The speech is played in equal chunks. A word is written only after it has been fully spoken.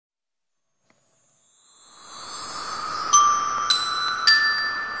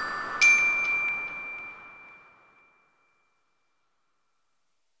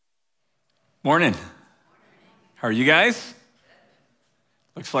Morning. How are you guys?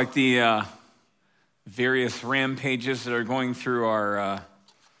 Looks like the various rampages that are going through our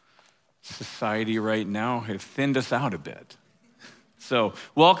society right now have thinned us out a bit. So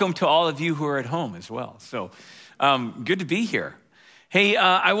welcome to all of you who are at home as well. So good to be here. Hey,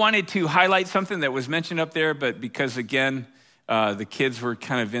 I wanted to highlight something that was mentioned up there, but because again, the kids were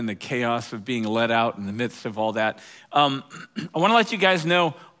kind of in the chaos of being let out in the midst of all that. I want to let you guys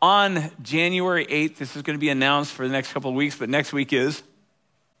know on January 8th, this is going to be announced for the next couple of weeks, but next week is?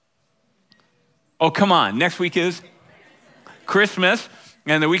 Oh, come on. Next week is Christmas,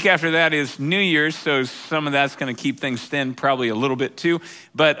 and the week after that is New Year's, so some of that's going to keep things thin probably a little bit too.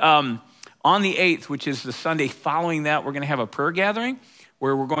 But on the 8th, which is the Sunday following that, we're going to have a prayer gathering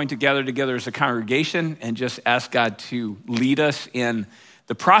where we're going to gather together as a congregation and just ask God to lead us in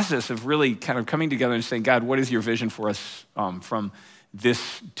the process of really kind of coming together and saying, God, what is your vision for us from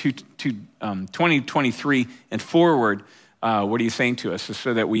this 2023 and forward? What are you saying to us?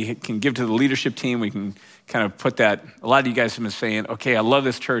 So that we can give to the leadership team, we can kind of put that. A lot of you guys have been saying, okay, I love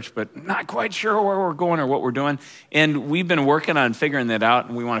this church, but not quite sure where we're going or what we're doing. And we've been working on figuring that out,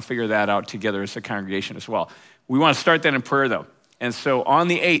 and we want to figure that out together as a congregation as well. We want to start that in prayer, though. And so on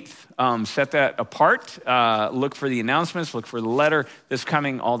the 8th, set that apart. Look for the announcements, look for the letter that's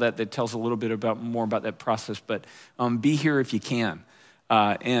coming, all that tells a little bit more about that process. But be here if you can.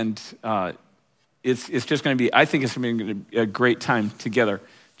 It's just going to be, I think it's going to be a great time together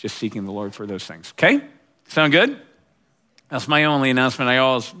just seeking the Lord for those things. Okay? Sound good? That's my only announcement. I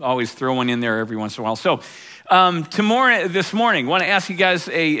always throw one in there every once in a while. So this morning, I want to ask you guys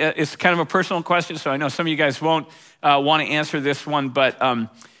it's kind of a personal question, so I know some of you guys won't want to answer this one, but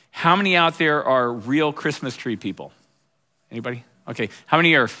how many out there are real Christmas tree people? Anybody? Okay. How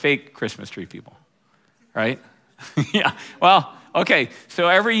many are fake Christmas tree people? Right? Yeah. Well, okay. So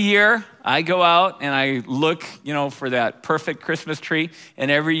every year I go out and I look, for that perfect Christmas tree,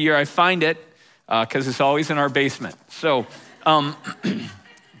 and every year I find it because it's always in our basement. So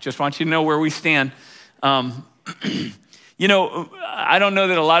just want you to know where we stand. I don't know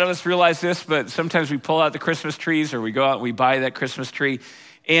that a lot of us realize this, but sometimes we pull out the Christmas trees or we go out and we buy that Christmas tree.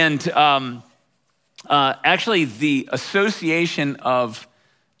 And actually the association of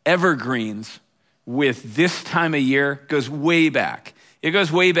evergreens with this time of year goes way back. It goes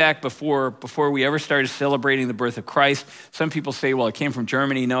way back before we ever started celebrating the birth of Christ. Some people say, well, it came from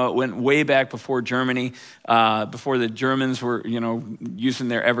Germany. No, it went way back before Germany, before the Germans were, using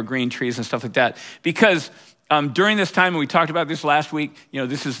their evergreen trees and stuff like that. Because during this time, and we talked about this last week,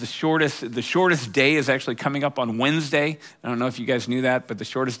 this is the shortest day is actually coming up on Wednesday. I don't know if you guys knew that, but the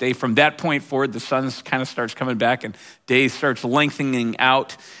shortest day from that point forward, the sun kind of starts coming back and day starts lengthening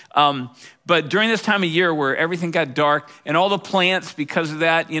out. But during this time of year where everything got dark and all the plants, because of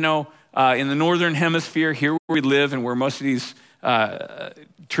that, in the northern hemisphere, here where we live and where most of these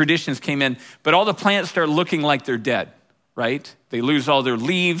traditions came in, but all the plants start looking like they're dead, right? They lose all their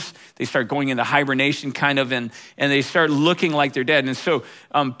leaves. They start going into hibernation kind of, and they start looking like they're dead. And so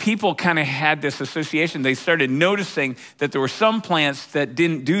people kind of had this association. They started noticing that there were some plants that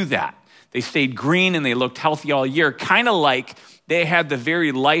didn't do that. They stayed green and they looked healthy all year, kind of like they had the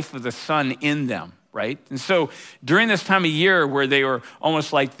very life of the sun in them, right? And so during this time of year where they were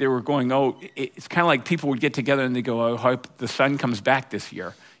almost like they were going, it's kind of like people would get together and they go, I hope the sun comes back this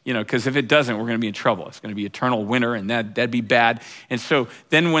year, because if it doesn't, we're going to be in trouble. It's going to be eternal winter and that'd be bad. And so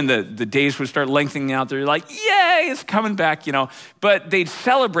then when the days would start lengthening out, they're like, yay, it's coming back, But they'd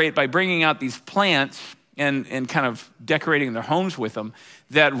celebrate by bringing out these plants and kind of decorating their homes with them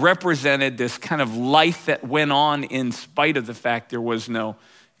that represented this kind of life that went on in spite of the fact there was no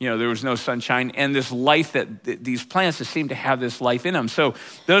sunshine, and this life that these plants that seemed to have this life in them. So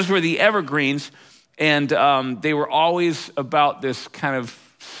those were the evergreens, and they were always about this kind of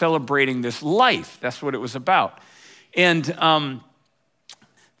celebrating this life. That's what it was about. And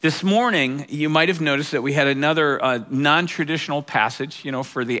this morning, you might have noticed that we had another non-traditional passage,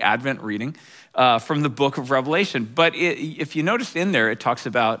 for the Advent reading from the book of Revelation. But if you notice in there, it talks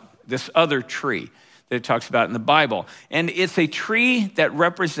about this other tree that it talks about in the Bible. And it's a tree that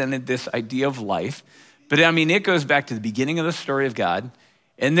represented this idea of life. But it goes back to the beginning of the story of God.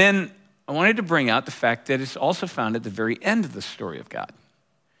 And then I wanted to bring out the fact that it's also found at the very end of the story of God.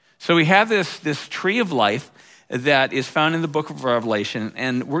 So we have this tree of life that is found in the book of Revelation,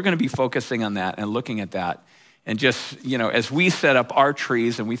 and we're going to be focusing on that and looking at that. And just, as we set up our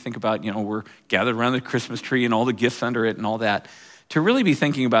trees and we think about, we're gathered around the Christmas tree and all the gifts under it and all that, to really be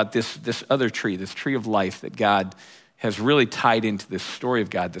thinking about this other tree, this tree of life that God has really tied into this story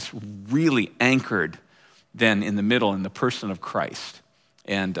of God, this really anchored then in the middle in the person of Christ.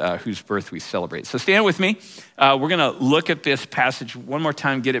 and whose birth we celebrate. So stand with me. We're going to look at this passage one more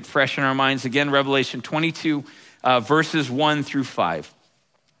time, get it fresh in our minds. Again, Revelation 22, verses 1 through 5.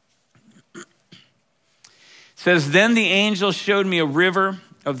 It says, "Then the angel showed me a river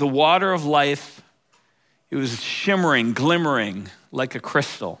of the water of life. It was shimmering, glimmering like a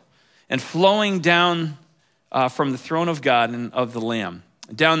crystal, and flowing down from the throne of God and of the Lamb,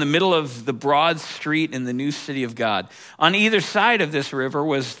 down the middle of the broad street in the new city of God. On either side of this river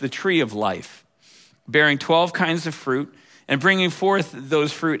was the tree of life, bearing 12 kinds of fruit and bringing forth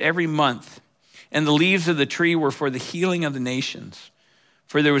those fruit every month. And the leaves of the tree were for the healing of the nations.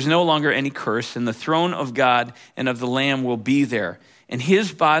 For there was no longer any curse, and the throne of God and of the Lamb will be there. And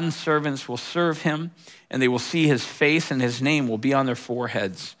his bondservants will serve him, and they will see his face, and his name will be on their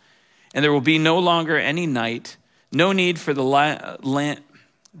foreheads. And there will be no longer any night, no need for the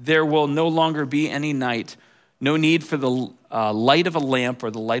There will no longer be any night, no need for the light of a lamp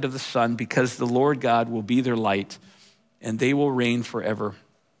or the light of the sun, because the Lord God will be their light, and they will reign forever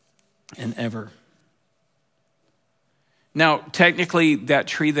and ever." Now, technically, that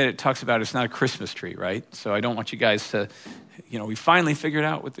tree that it talks about is not a Christmas tree, right? So I don't want you guys to, we finally figured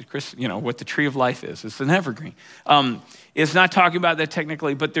out what the tree of life is. It's an evergreen. It's not talking about that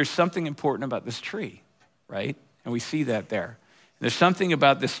technically, but there's something important about this tree, right? And we see that there. There's something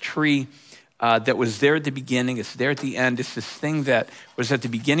about this tree that was there at the beginning. It's there at the end. It's this thing that was at the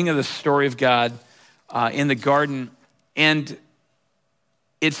beginning of the story of God in the garden. And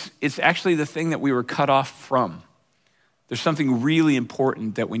it's actually the thing that we were cut off from. There's something really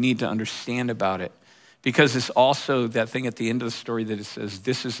important that we need to understand about it, because it's also that thing at the end of the story that it says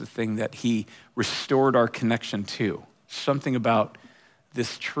this is the thing that he restored our connection to. Something about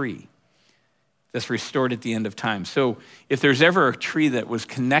this tree that's restored at the end of time. So if there's ever a tree that was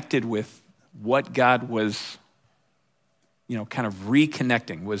connected with what God was, kind of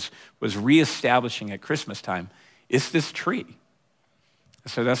reconnecting, was reestablishing at Christmas time, it's this tree.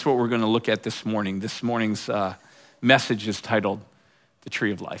 So that's what we're going to look at this morning. This morning's message is titled The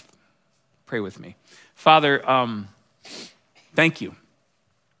Tree of Life. Pray with me. Father, thank you.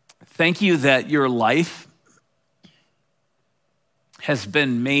 Thank you that your life has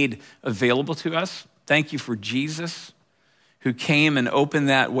been made available to us. Thank you for Jesus, who came and opened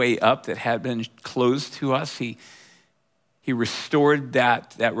that way up that had been closed to us. He restored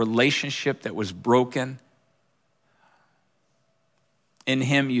that relationship that was broken. In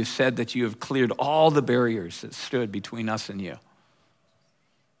him, you said that you have cleared all the barriers that stood between us and you.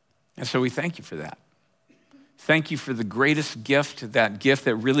 And so we thank you for that. Thank you for the greatest gift, that gift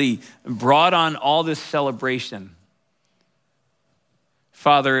that really brought on all this celebration.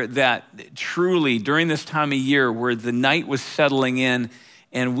 Father, that truly during this time of year where the night was settling in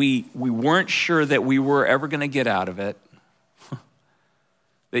and we weren't sure that we were ever going to get out of it,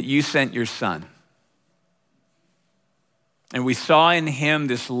 that you sent your son. And we saw in him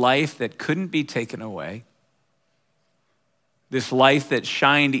this life that couldn't be taken away, this life that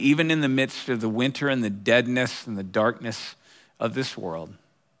shined even in the midst of the winter and the deadness and the darkness of this world.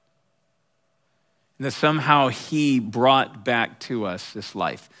 And that somehow he brought back to us this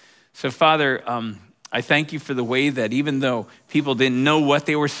life. So Father, I thank you for the way that even though people didn't know what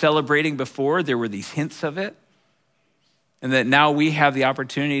they were celebrating before, there were these hints of it. And that now we have the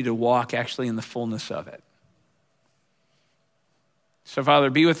opportunity to walk actually in the fullness of it. So Father,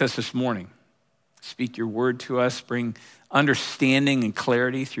 be with us this morning. Speak your word to us. Bring understanding and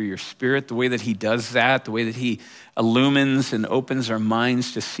clarity through your Spirit, the way that he does that, the way that he illumines and opens our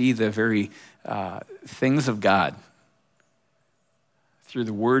minds to see the very things of God through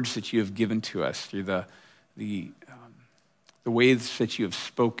the words that you have given to us, through the ways that you have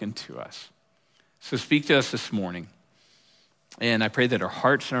spoken to us. So speak to us this morning. And I pray that our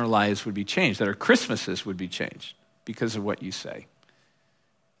hearts and our lives would be changed, that our Christmases would be changed because of what you say.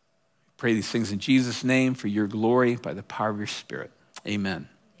 Pray these things in Jesus' name for your glory by the power of your Spirit. Amen.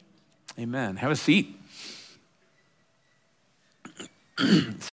 Amen. Have a seat.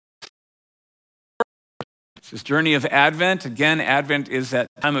 This journey of Advent. Again, Advent is that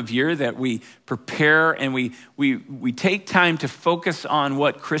time of year that we prepare and we take time to focus on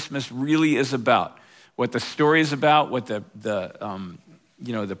what Christmas really is about, what the story is about, what the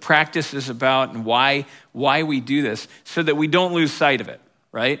practice is about, and why we do this, so that we don't lose sight of it,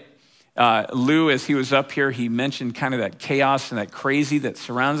 right? Lou, as he was up here, he mentioned kind of that chaos and that crazy that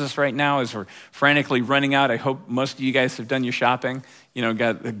surrounds us right now as we're frantically running out. I hope most of you guys have done your shopping,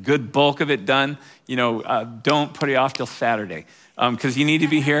 got a good bulk of it done. Don't put it off till Saturday because you need to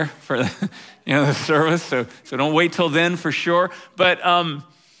be here for the service. So don't wait till then for sure. But,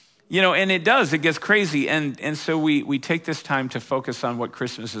 And it does, it gets crazy. And so we take this time to focus on what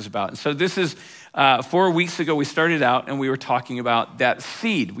Christmas is about. And so this is, 4 weeks ago, we started out and we were talking about that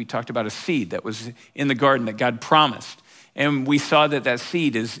seed. We talked about a seed that was in the garden that God promised. And we saw that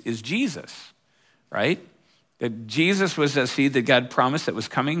seed is Jesus, right? That Jesus was that seed that God promised that was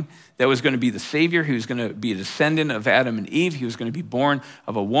coming, that was going to be the Savior. He was going to be a descendant of Adam and Eve. He was going to be born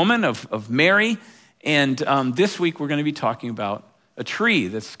of a woman, of Mary. And this week, we're going to be talking about a tree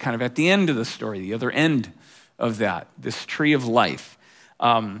that's kind of at the end of the story, the other end of that, this tree of life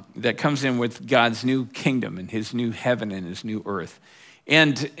that comes in with God's new kingdom and his new heaven and his new earth.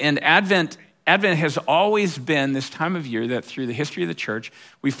 And Advent has always been this time of year that through the history of the church,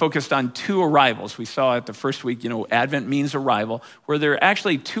 we focused on two arrivals. We saw at the first week, Advent means arrival, where there are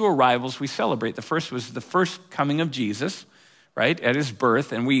actually two arrivals we celebrate. The first was the first coming of Jesus, right, at his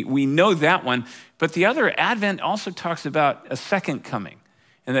birth, and we know that one. But the other, Advent, also talks about a second coming,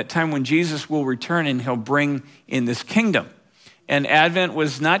 and that time when Jesus will return and he'll bring in this kingdom. And Advent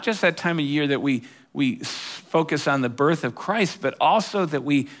was not just that time of year that we focus on the birth of Christ, but also that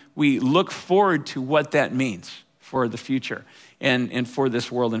we look forward to what that means for the future and for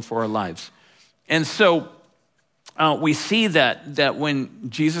this world and for our lives. And so we see that when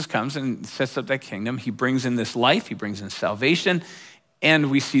Jesus comes and sets up that kingdom, he brings in this life, he brings in salvation,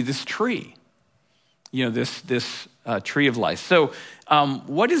 and we see this tree, this tree of life. So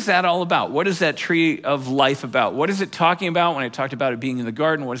what is that all about? What is that tree of life about? What is it talking about when I talked about it being in the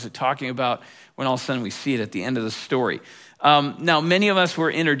garden? What is it talking about when all of a sudden we see it at the end of the story? Now, many of us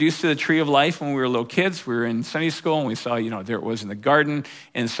were introduced to the tree of life when we were little kids. We were in Sunday school and we saw, there it was in the garden,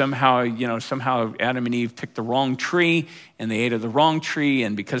 and somehow Adam and Eve picked the wrong tree and they ate of the wrong tree,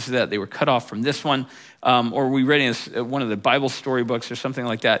 and because of that, they were cut off from this one. Or we read in one of the Bible storybooks or something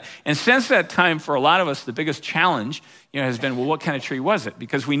like that. And since that time, for a lot of us, the biggest challenge, has been, well, what kind of tree was it?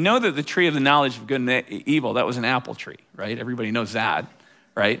 Because we know that the tree of the knowledge of good and evil, that was an apple tree, right? Everybody knows that,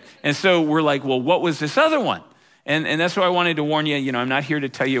 right? And so we're like, well, what was this other one? And that's why I wanted to warn you, I'm not here to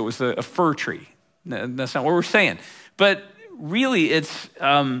tell you it was a fir tree. That's not what we're saying. But really, it's,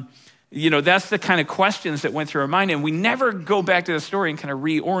 that's the kind of questions that went through our mind, and we never go back to the story and kind of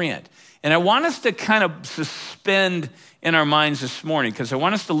reorient. And I want us to kind of suspend in our minds this morning, because I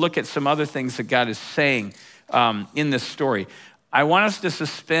want us to look at some other things that God is saying in this story. I want us to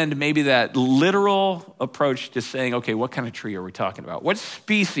suspend maybe that literal approach to saying, okay, what kind of tree are we talking about? What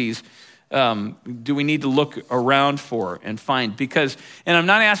species do we need to look around for and find? Because, and I'm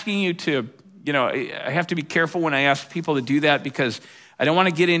not asking you to, I have to be careful when I ask people to do that, because I don't want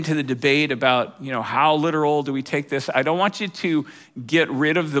to get into the debate about, how literal do we take this? I don't want you to get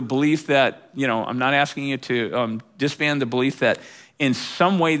rid of the belief that, I'm not asking you to disband the belief that in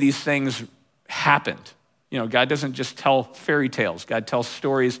some way these things happened. God doesn't just tell fairy tales. God tells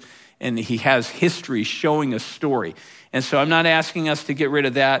stories, and he has history showing a story. And so I'm not asking us to get rid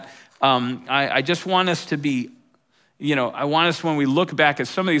of that. I just want us to be, I want us, when we look back at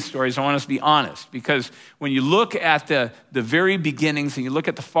some of these stories, I want us to be honest, because when you look at the very beginnings and you look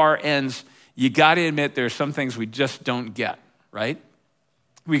at the far ends, you got to admit there are some things we just don't get, right?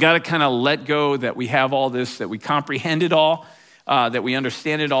 We got to kind of let go that we have all this, that we comprehend it all, that we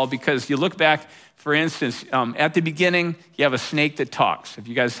understand it all, because you look back, for instance, at the beginning, you have a snake that talks.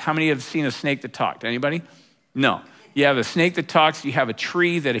 How many have seen a snake that talked? Anybody? No. You have a snake that talks. You have a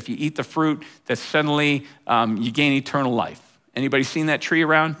tree that if you eat the fruit, that suddenly you gain eternal life. Anybody seen that tree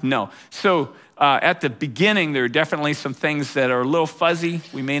around? No. So at the beginning, there are definitely some things that are a little fuzzy.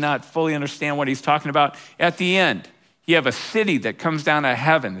 We may not fully understand what he's talking about. At the end, you have a city that comes down to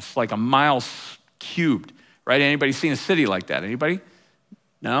heaven. It's like a mile cubed, right? Anybody seen a city like that? Anybody?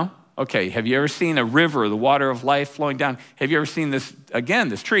 No? Okay. Have you ever seen a river, the water of life flowing down? Have you ever seen this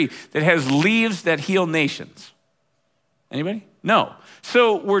tree that has leaves that heal nations? Anybody? No.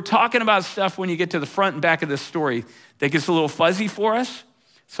 So we're talking about stuff when you get to the front and back of this story that gets a little fuzzy for us.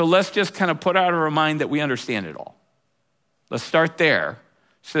 So let's just kind of put out of our mind that we understand it all. Let's start there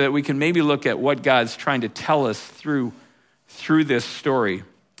so that we can maybe look at what God's trying to tell us through this story.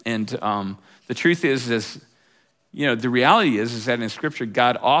 And the truth is, the reality is that in Scripture,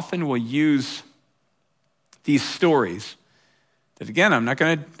 God often will use these stories that, again, I'm not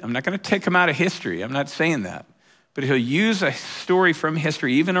going to take them out of history. I'm not saying that. But he'll use a story from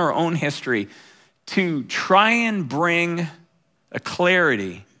history, even our own history, to try and bring a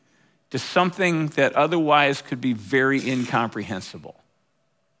clarity to something that otherwise could be very incomprehensible.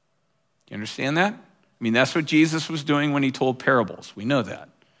 Do you understand that? I mean, that's what Jesus was doing when he told parables. We know that.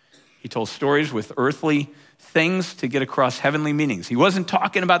 He told stories with earthly things to get across heavenly meanings. He wasn't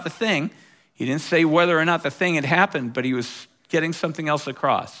talking about the thing. He didn't say whether or not the thing had happened, but he was getting something else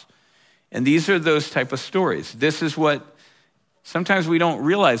across. And these are those type of stories. This is what, sometimes we don't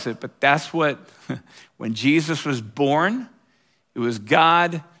realize it, but that's what, when Jesus was born, it was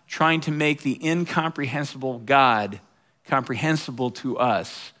God trying to make the incomprehensible God comprehensible to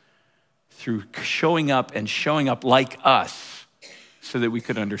us through showing up like us so that we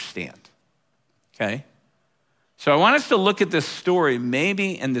could understand, okay? So I want us to look at this story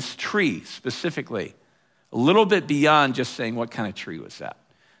maybe, and this tree specifically, a little bit beyond just saying what kind of tree was that.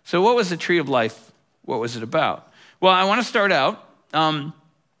 So what was the tree of life? What was it about? Well, I want to start out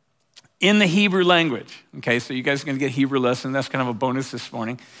in the Hebrew language. Okay, so you guys are going to get Hebrew lesson. That's kind of a bonus this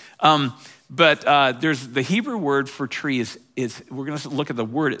morning. But there's the Hebrew word for tree is we're going to look at the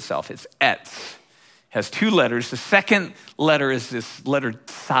word itself. It's etz. It has two letters. The second letter is this letter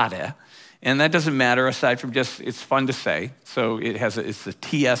tzadeh. And that doesn't matter aside from just, it's fun to say. So it's the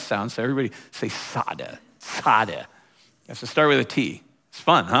TS sound. So everybody say tzadeh, tzadeh. You have to start with a T. It's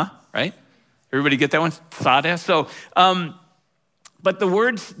fun, huh? Right? Everybody get that one? Tzadeh. So, but the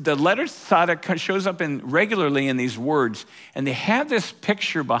letter tzadeh shows up regularly in these words, and they have this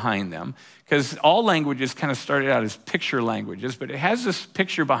picture behind them, because all languages kind of started out as picture languages, but it has this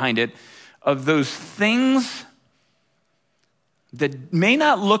picture behind it of those things that may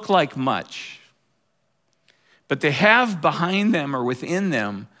not look like much, but they have behind them or within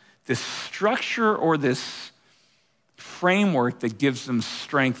them this structure or this framework that gives them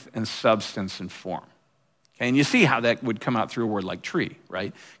strength and substance and form. Okay, and you see how that would come out through a word like tree,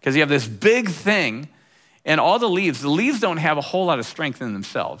 right? Because you have this big thing, and all the leaves don't have a whole lot of strength in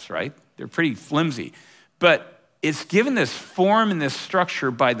themselves, right? They're pretty flimsy. But it's given this form and this structure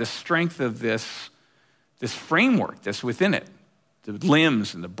by the strength of this framework that's within it. The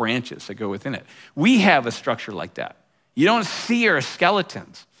limbs and the branches that go within it. We have a structure like that. You don't see our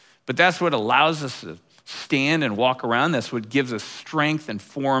skeletons, but that's what allows us to stand and walk around. That's what gives us strength and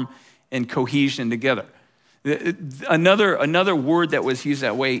form and cohesion together. Another word that was used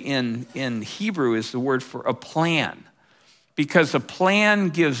that way in Hebrew is the word for a plan, because a plan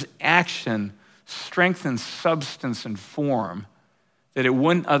gives action, strength and substance and form that it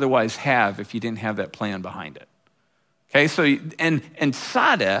wouldn't otherwise have if you didn't have that plan behind it. Okay, so, and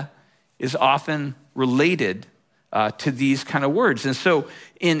tzadeh is often related to these kind of words. And so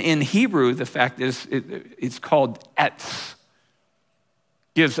in Hebrew, the fact is it's called etz.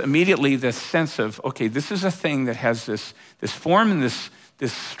 Gives immediately this sense of, okay, this is a thing that has this form and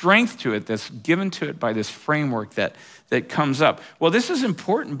this strength to it that's given to it by this framework that comes up. Well, this is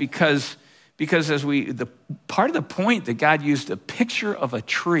important because part of the point that God used a picture of a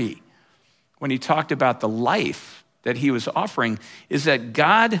tree when he talked about the life that he was offering is that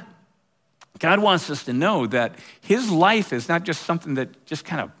God wants us to know that his life is not just something that just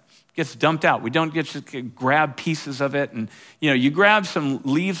kind of gets dumped out. We don't get to grab pieces of it. And, you grab some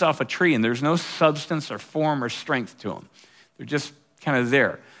leaves off a tree and there's no substance or form or strength to them. They're just kind of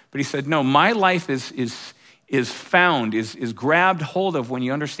there. But he said, no, my life is found, is grabbed hold of when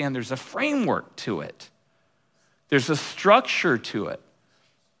you understand there's a framework to it. There's a structure to it.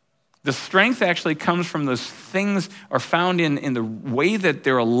 The strength actually comes from those things are found in the way that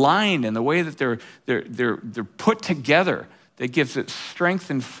they're aligned and the way that they're put together that gives it strength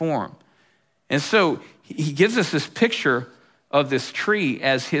and form. And so he gives us this picture of this tree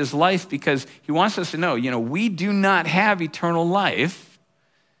as his life because he wants us to know, we do not have eternal life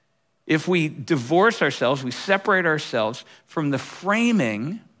if we divorce ourselves, we separate ourselves from the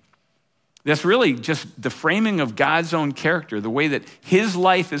framing. That's really just the framing of God's own character. The way that his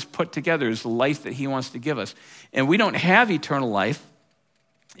life is put together is the life that he wants to give us. And we don't have eternal life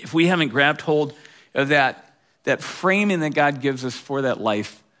if we haven't grabbed hold of that framing that God gives us for that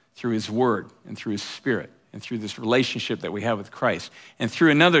life through his word and through his spirit and through this relationship that we have with Christ. And through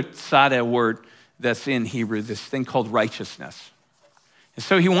another tzadeh word that's in Hebrew, this thing called righteousness. And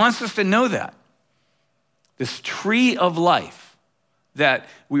so he wants us to know that. This tree of life that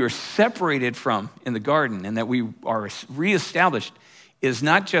we were separated from in the garden and that we are reestablished is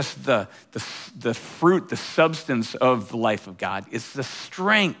not just the fruit, the substance of the life of God. It's the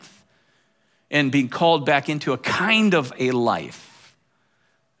strength and being called back into a kind of a life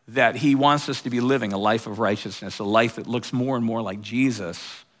that he wants us to be living, a life of righteousness, a life that looks more and more like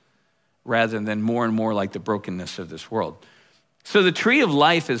Jesus rather than more and more like the brokenness of this world. So the tree of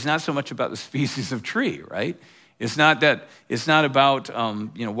life is not so much about the species of tree, right? It's not about,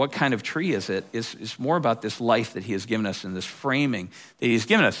 what kind of tree is it? It's more about this life that he has given us and this framing that he has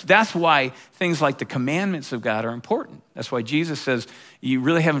given us. That's why things like the commandments of God are important. That's why Jesus says, you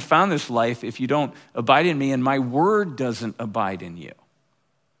really haven't found this life if you don't abide in me and my word doesn't abide in you.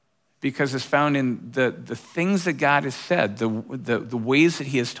 because it's found in the things that God has said, the ways that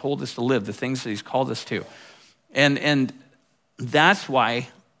he has told us to live, the things that he's called us to. And that's why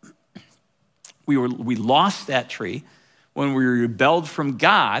we lost that tree when we rebelled from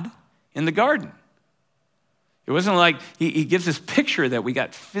God in the garden. It wasn't like he gives this picture that we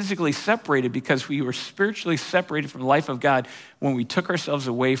got physically separated because we were spiritually separated from the life of God when we took ourselves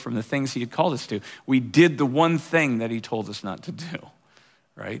away from the things he had called us to. We did the one thing that he told us not to do,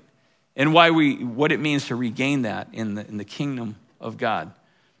 right? And what it means to regain that in the kingdom of God,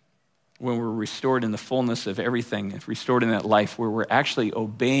 when we're restored in the fullness of everything, restored in that life where we're actually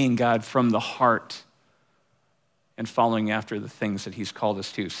obeying God from the heart and following after the things that he's called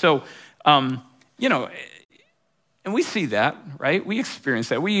us to. So, and we see that, right? We experience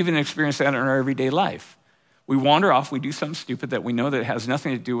that. We even experience that in our everyday life. We wander off, we do something stupid that we know that has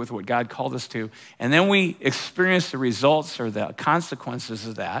nothing to do with what God called us to, and then we experience the results or the consequences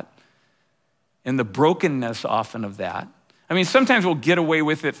of that and the brokenness often of that. I mean, sometimes we'll get away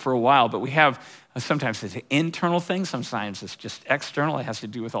with it for a while, but we have, sometimes it's an internal thing, sometimes it's just external. It has to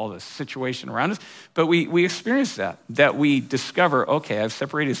do with all the situation around us. But we experience that we discover, okay, I've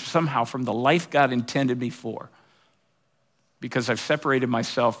separated somehow from the life God intended me for, because I've separated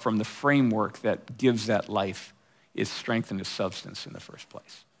myself from the framework that gives that life its strength and its substance in the first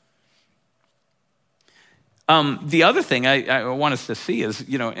place. The other thing I want us to see is,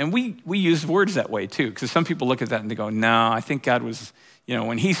 and we use words that way too, because some people look at that and they go, no, I think God was,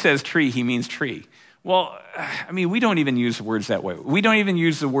 when he says tree, he means tree. Well, I mean, we don't even use words that way. We don't even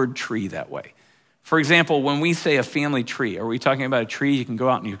use the word tree that way. For example, when we say a family tree, are we talking about a tree you can go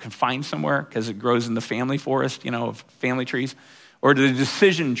out and you can find somewhere because it grows in the family forest, of family trees? Or the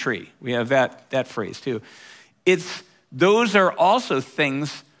decision tree, we have that phrase too. Those are also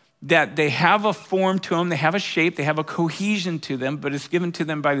things that they have a form to them, they have a shape, they have a cohesion to them, but it's given to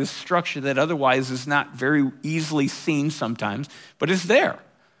them by this structure that otherwise is not very easily seen sometimes, but it's there.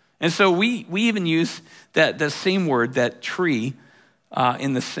 And so we even use that same word, that tree,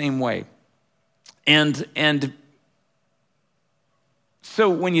 in the same way. And so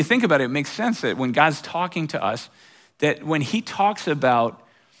when you think about it, it makes sense that when God's talking to us, that when he talks about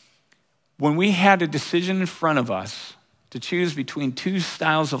when we had a decision in front of us to choose between two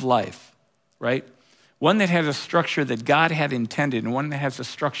styles of life, right? One that has a structure that God had intended and one that has a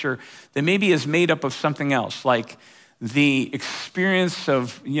structure that maybe is made up of something else, like the experience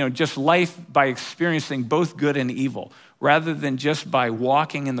of, just life by experiencing both good and evil, rather than just by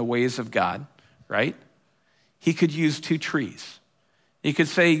walking in the ways of God, right? He could use two trees. He could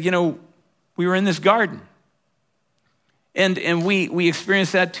say, we were in this garden. And we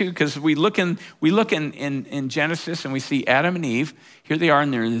experience that too, because we look in Genesis and we see Adam and Eve. Here they are,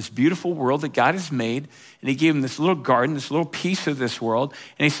 and they're in this beautiful world that God has made. And he gave them this little garden, this little piece of this world.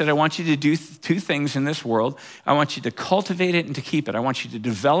 And he said, I want you to do two things in this world. I want you to cultivate it and to keep it. I want you to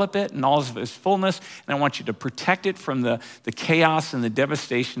develop it in all of its fullness. And I want you to protect it from the chaos and the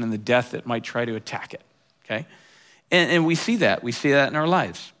devastation and the death that might try to attack it, okay? And we see that. We see that in our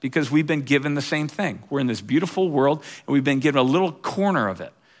lives because we've been given the same thing. We're in this beautiful world, and we've been given a little corner of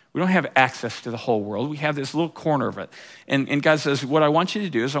it. We don't have access to the whole world. We have this little corner of it. And God says, what I want you to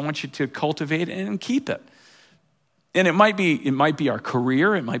do is I want you to cultivate it and keep it. And it might be our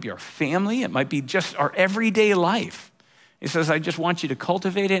career. It might be our family. It might be just our everyday life. He says, I just want you to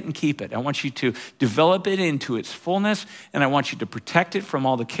cultivate it and keep it. I want you to develop it into its fullness, and I want you to protect it from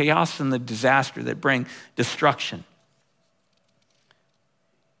all the chaos and the disaster that bring destruction.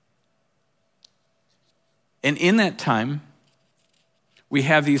 And in that time, we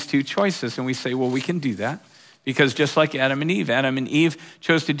have these two choices, and we say, well, we can do that because just like Adam and Eve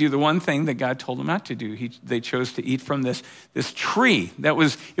chose to do the one thing that God told them not to do. They chose to eat from this tree it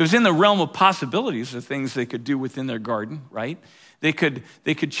was in the realm of possibilities of things they could do within their garden, right? They could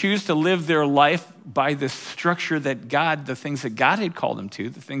choose to live their life by the structure that the things that God had called them to,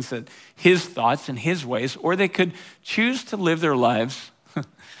 the things that his thoughts and his ways, or they could choose to live their lives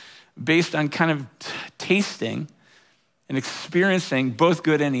based on kind of tasting and experiencing both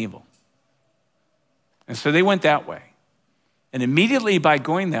good and evil. And so they went that way. And immediately by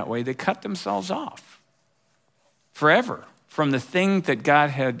going that way, they cut themselves off forever from the thing that God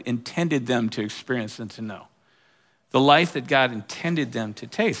had intended them to experience and to know. The life that God intended them to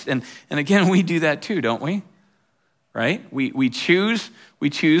taste. And again, we do that too, don't we? Right? We choose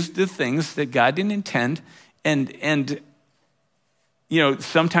the things that God didn't intend, and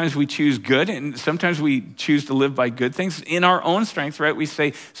sometimes we choose good, and sometimes we choose to live by good things in our own strength, right? We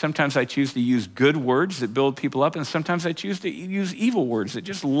say, sometimes I choose to use good words that build people up, and sometimes I choose to use evil words that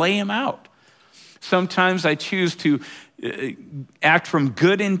just lay them out. Sometimes I choose to act from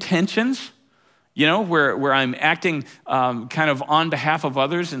good intentions, where I'm acting kind of on behalf of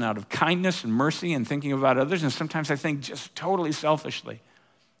others and out of kindness and mercy and thinking about others. And sometimes I think just totally selfishly,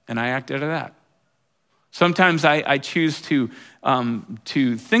 and I act out of that. Sometimes I choose to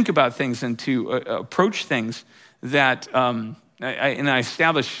think about things and to approach things that I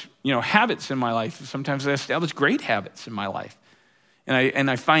establish, habits in my life. Sometimes I establish great habits in my life.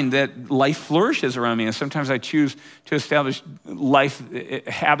 And I find that life flourishes around me. And sometimes I choose to establish life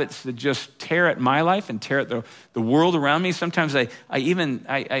habits that just tear at my life and tear at the world around me. Sometimes I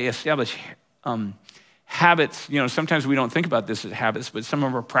establish habits. Sometimes we don't think about this as habits, but some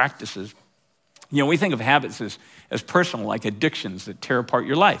of our practices. We think of habits as personal, like addictions that tear apart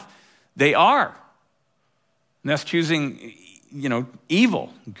your life. They are. And that's choosing,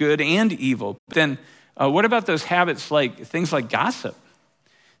 evil, good and evil. But then what about those habits things like gossip,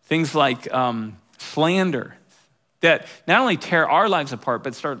 things like slander, that not only tear our lives apart,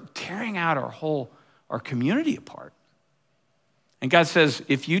 but start tearing out our community apart? And God says,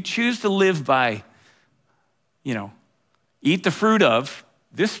 if you choose to live by, eat the fruit of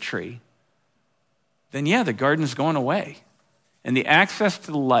this tree, then the garden's going away. And the access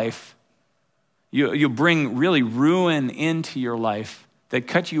to the life, you'll bring really ruin into your life that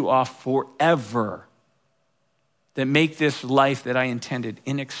cut you off forever, that make this life that I intended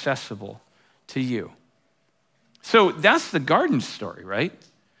inaccessible to you. So that's the garden story, right?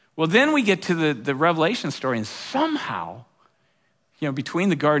 Well, then we get to the Revelation story, and somehow, between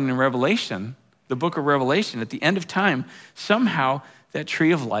the garden and Revelation, the book of Revelation, at the end of time, somehow that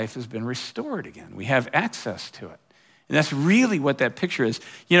tree of life has been restored again. We have access to it. And that's really what that picture is.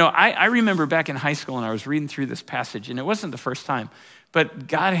 I remember back in high school and I was reading through this passage, and it wasn't the first time, but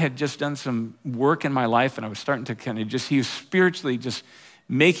God had just done some work in my life, and I was starting to he was spiritually just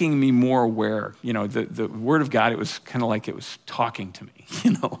making me more aware. The word of God, it was kind of like it was talking to me,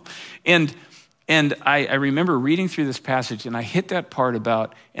 And I remember reading through this passage, and I hit that part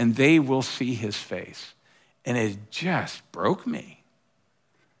about, and they will see his face. And it just broke me.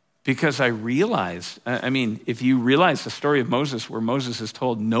 Because I realized, if you realize the story of Moses, where Moses is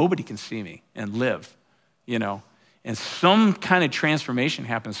told, nobody can see me and live, and some kind of transformation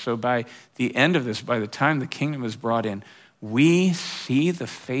happens. So by the end of this, by the time the kingdom is brought in, we see the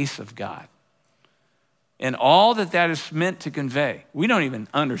face of God. And all that is meant to convey, we don't even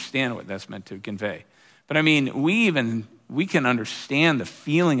understand what that's meant to convey. But we can understand the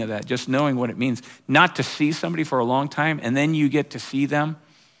feeling of that, just knowing what it means, not to see somebody for a long time, and then you get to see them.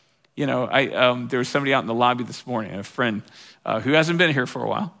 There was somebody out in the lobby this morning, a friend who hasn't been here for a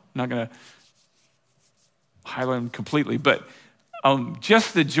while. I'm not going to highlight him completely, but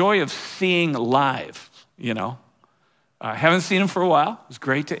just the joy of seeing live, I haven't seen him for a while. It was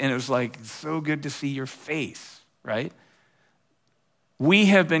great and it was so good to see your face, right? We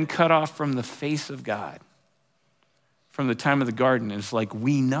have been cut off from the face of God from the time of the garden. It's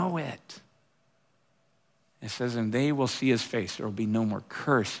we know it. It says, and they will see his face. There will be no more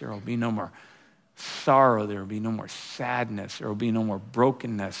curse. There will be no more sorrow. There will be no more sadness. There will be no more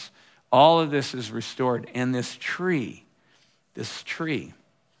brokenness. All of this is restored. And this tree, is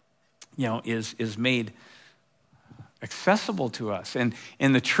made accessible to us. And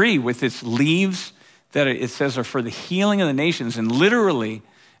the tree with its leaves that it says are for the healing of the nations. And literally,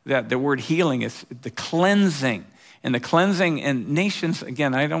 that the word healing is the cleansing. And the cleansing and nations,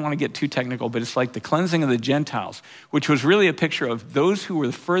 again, I don't want to get too technical, but it's like the cleansing of the Gentiles, which was really a picture of those who were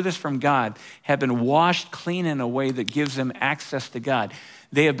the furthest from God have been washed clean in a way that gives them access to God.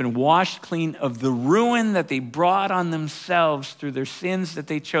 They have been washed clean of the ruin that they brought on themselves through their sins that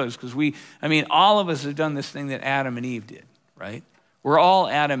they chose. Because all of us have done this thing that Adam and Eve did, right? We're all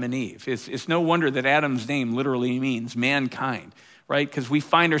Adam and Eve. It's no wonder that Adam's name literally means mankind, right? Because we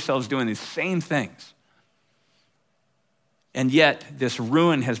find ourselves doing these same things. And yet, this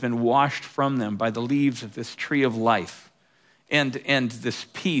ruin has been washed from them by the leaves of this tree of life, and this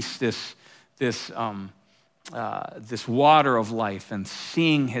peace, this water of life, and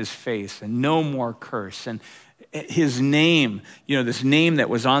seeing his face, and no more curse, and his name. This name that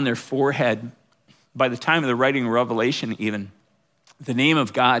was on their forehead by the time of the writing of Revelation. Even the name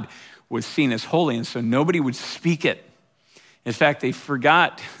of God was seen as holy, and so nobody would speak it. In fact, they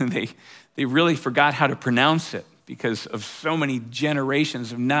forgot. They really forgot how to pronounce it, because of so many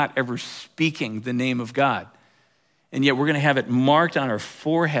generations of not ever speaking the name of God. And yet we're going to have it marked on our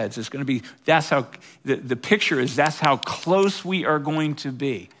foreheads. It's going to be, that's how, the picture is, that's how close we are going to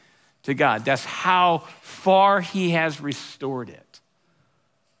be to God. That's how far he has restored it.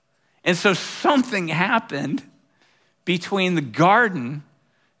 And so something happened between the garden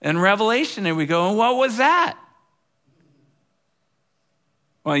in Revelation, and we go, and what was that?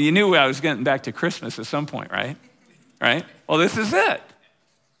 Well, you knew I was getting back to Christmas at some point, right? Right? Well, this is it.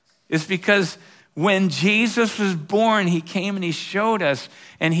 It's because when Jesus was born, he came and he showed us,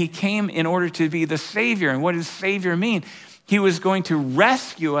 and he came in order to be the Savior. And what does Savior mean? He was going to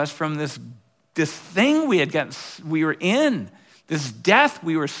rescue us from this thing we were in, this death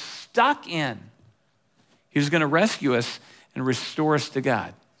we were stuck in. He was going to rescue us and restore us to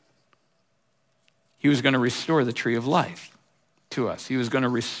God. He was going to restore the tree of life to us. He was going to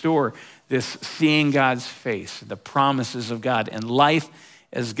restore this seeing God's face, the promises of God, and life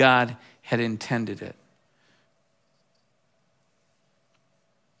as God had intended it.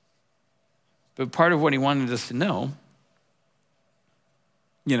 But part of what he wanted us to know,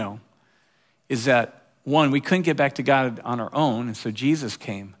 is that, one, we couldn't get back to God on our own, and so Jesus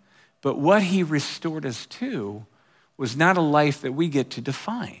came. But what he restored us to was not a life that we get to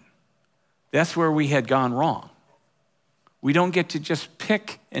define. That's where we had gone wrong. We don't get to just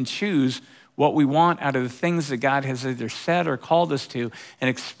pick and choose what we want out of the things that God has either said or called us to and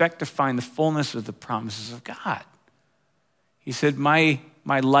expect to find the fullness of the promises of God. He said, my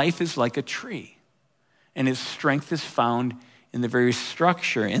life is like a tree, and its strength is found in the very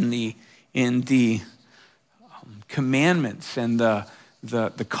structure, in the commandments and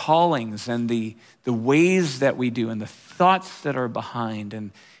the callings and the ways that we do and the thoughts that are behind.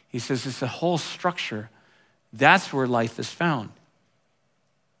 And he says it's the whole structure. That's where life is found.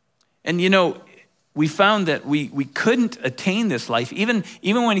 And we found that we couldn't attain this life, even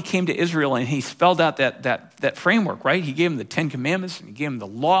when he came to Israel and he spelled out that framework, right? He gave them the 10 commandments and he gave them the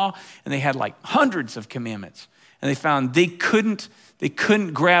law, and they had like hundreds of commandments. And they found they couldn't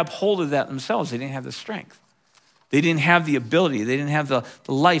grab hold of that themselves. They didn't have the strength. They didn't have the ability. They didn't have the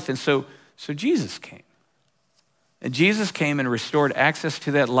life. And so Jesus came. And Jesus came and restored access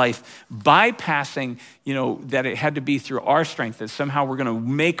to that life, bypassing, that it had to be through our strength, that somehow we're going to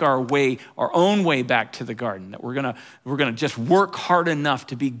make our own way back to the garden, that we're going to just work hard enough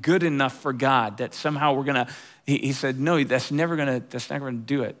to be good enough for God, that somehow we're going to, he said, no, that's never going to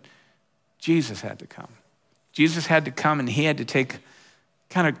do it. Jesus had to come. Jesus had to come, and he had to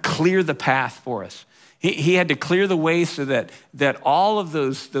kind of clear the path for us. He had to clear the way so that all of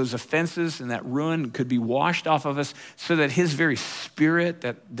those offenses and that ruin could be washed off of us, so that his very spirit,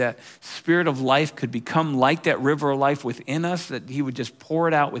 that spirit of life, could become like that river of life within us, that he would just pour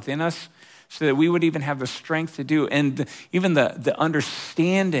it out within us, so that we would even have the strength to do, and even the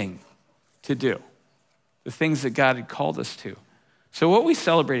understanding to do the things that God had called us to. So what we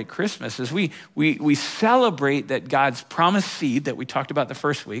celebrate at Christmas is we celebrate that God's promised seed that we talked about the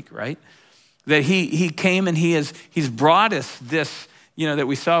first week, right? That he came and he's brought us this, that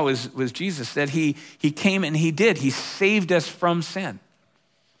we saw was Jesus, that he came and he saved us from sin.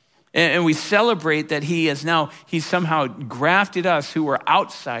 And we celebrate that he's somehow grafted us who were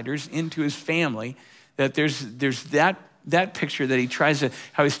outsiders into his family, that there's that picture that he tries to,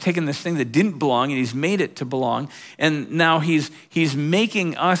 how he's taken this thing that didn't belong and he's made it to belong. And now he's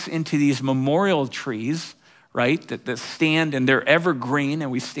making us into these memorial trees, right, that stand, and they're evergreen,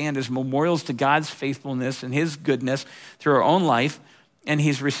 and we stand as memorials to God's faithfulness and his goodness through our own life. And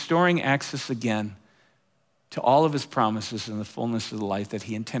he's restoring access again to all of his promises and the fullness of the life that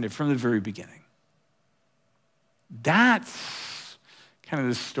he intended from the very beginning. That's kind of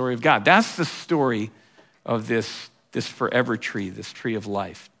the story of God. That's the story of this forever tree, this tree of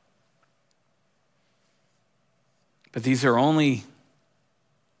life. But these are only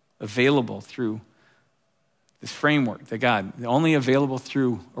available through this framework that God, only available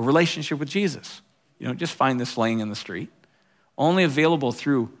through a relationship with Jesus. You don't just find this laying in the street. Only available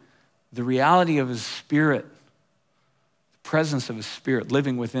through the reality of his Spirit, the presence of his Spirit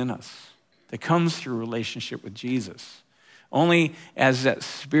living within us, that comes through relationship with Jesus. Only as that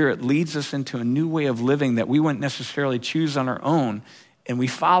Spirit leads us into a new way of living that we wouldn't necessarily choose on our own, and we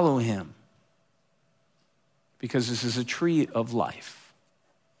follow him. Because this is a tree of life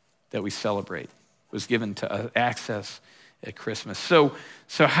that we celebrate, was given to access at Christmas. So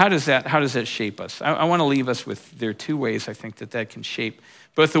how does that shape us? I want to leave us with, there are two ways I think that can shape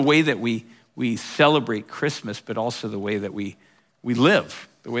both the way that we celebrate Christmas, but also the way that we live,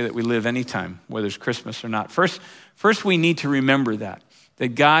 the way that we live anytime, whether it's Christmas or not. First we need to remember that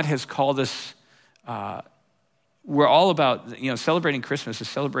God has called us, we're all about, celebrating Christmas is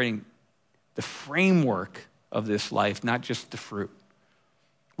celebrating the framework of this life, not just the fruit.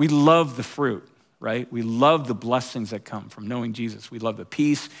 We love the fruit, right? We love the blessings that come from knowing Jesus. We love the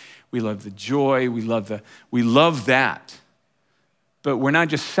peace. We love the joy. We love that. But we're not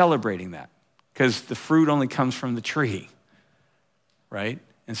just celebrating that, because the fruit only comes from the tree, right?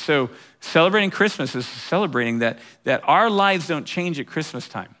 And so celebrating Christmas is celebrating that our lives don't change at Christmas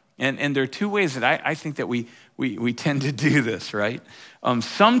time. And there are two ways that I think that we tend to do this, right?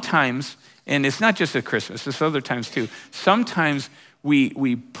 Sometimes, and it's not just at Christmas, it's other times too, sometimes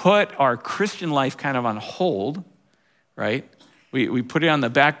we put our Christian life kind of on hold, right? We put it on the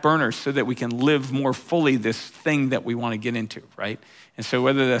back burner so that we can live more fully this thing that we want to get into, right? And so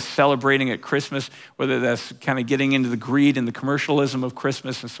whether that's celebrating at Christmas, whether that's kind of getting into the greed and the commercialism of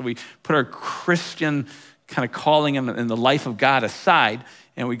Christmas, and so we put our Christian kind of calling and the life of God aside,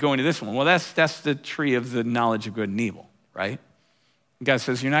 and we go into this one. Well, that's the tree of the knowledge of good and evil, right? God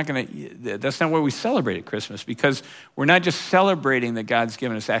says, that's not what we celebrate at Christmas, because we're not just celebrating that God's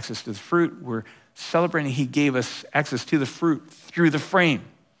given us access to the fruit, we're celebrating he gave us access to the fruit through the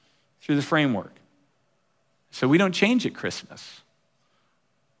framework. So we don't change at Christmas.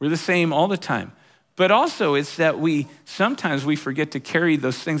 We're the same all the time. But also it's that sometimes we forget to carry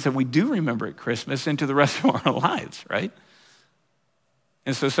those things that we do remember at Christmas into the rest of our lives, right?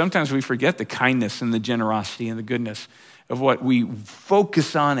 And so sometimes we forget the kindness and the generosity and the goodness of what we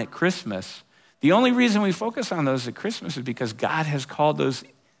focus on at Christmas. The only reason we focus on those at Christmas is because God has called us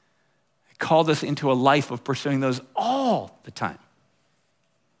into a life of pursuing those all the time.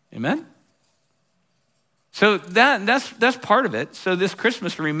 Amen? So that's part of it. So this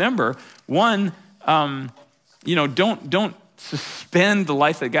Christmas, remember, one, don't suspend the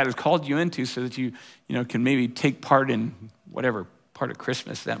life that God has called you into so that you can maybe take part in whatever part of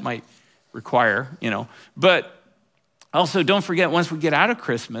Christmas that might require, But also don't forget, once we get out of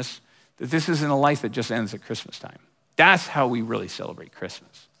Christmas, that this isn't a life that just ends at Christmas time. That's how we really celebrate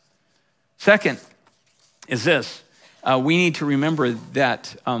Christmas. Second is this. We need to remember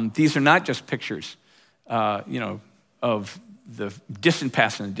that these are not just pictures, of the distant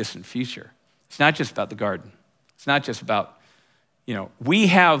past and the distant future. It's not just about the garden. It's not just about, we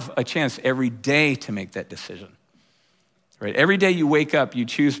have a chance every day to make that decision, right? Every day you wake up, you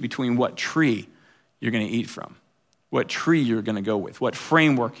choose between what tree you're going to eat from, what tree you're going to go with, what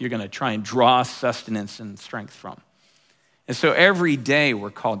framework you're going to try and draw sustenance and strength from. And so every day we're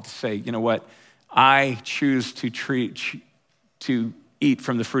called to say, you know what? I choose to eat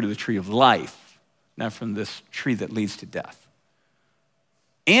from the fruit of the tree of life, not from this tree that leads to death.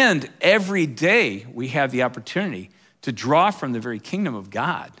 And every day we have the opportunity to draw from the very kingdom of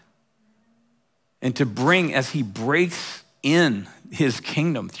God and to bring, as he breaks in his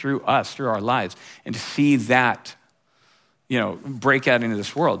kingdom through us, through our lives, and to see that, break out into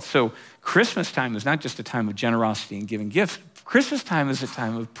this world. So Christmas time is not just a time of generosity and giving gifts. Christmas time is a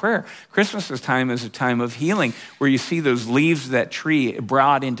time of prayer. Christmas time is a time of healing, where you see those leaves of that tree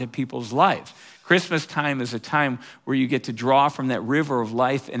brought into people's lives. Christmas time is a time where you get to draw from that river of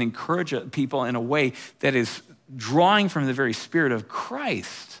life and encourage people in a way that is drawing from the very spirit of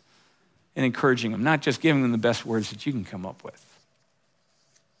Christ and encouraging them, not just giving them the best words that you can come up with.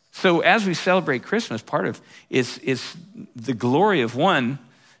 So as we celebrate Christmas, part of it's the glory of one,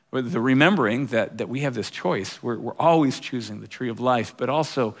 or the remembering that we have this choice. We're always choosing the tree of life, but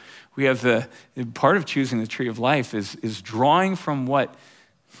also we have the part of choosing the tree of life is drawing from what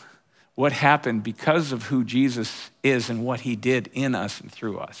happened because of who Jesus is and what he did in us and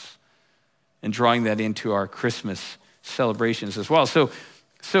through us, and drawing that into our Christmas celebrations as well. So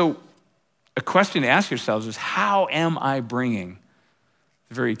a question to ask yourselves is, how am I bringing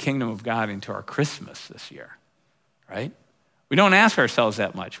the very kingdom of God into our Christmas this year, right? We don't ask ourselves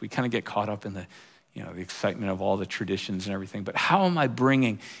that much. We kind of get caught up in the excitement of all the traditions and everything, but how am I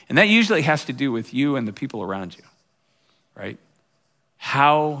bringing, and that usually has to do with you and the people around you, right?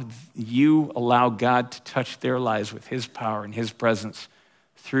 How you allow God to touch their lives with his power and his presence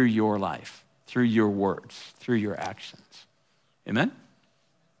through your life, through your words, through your actions. Amen?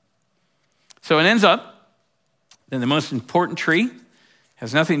 So it ends up that the most important tree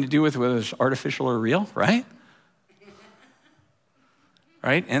has nothing to do with whether it's artificial or real, right?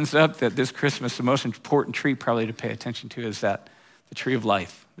 Right? Ends up that this Christmas, the most important tree probably to pay attention to is the tree of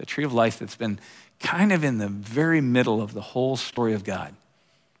life. The tree of life that's been kind of in the very middle of the whole story of God,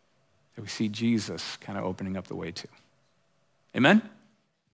 that we see Jesus kind of opening up the way to. Amen?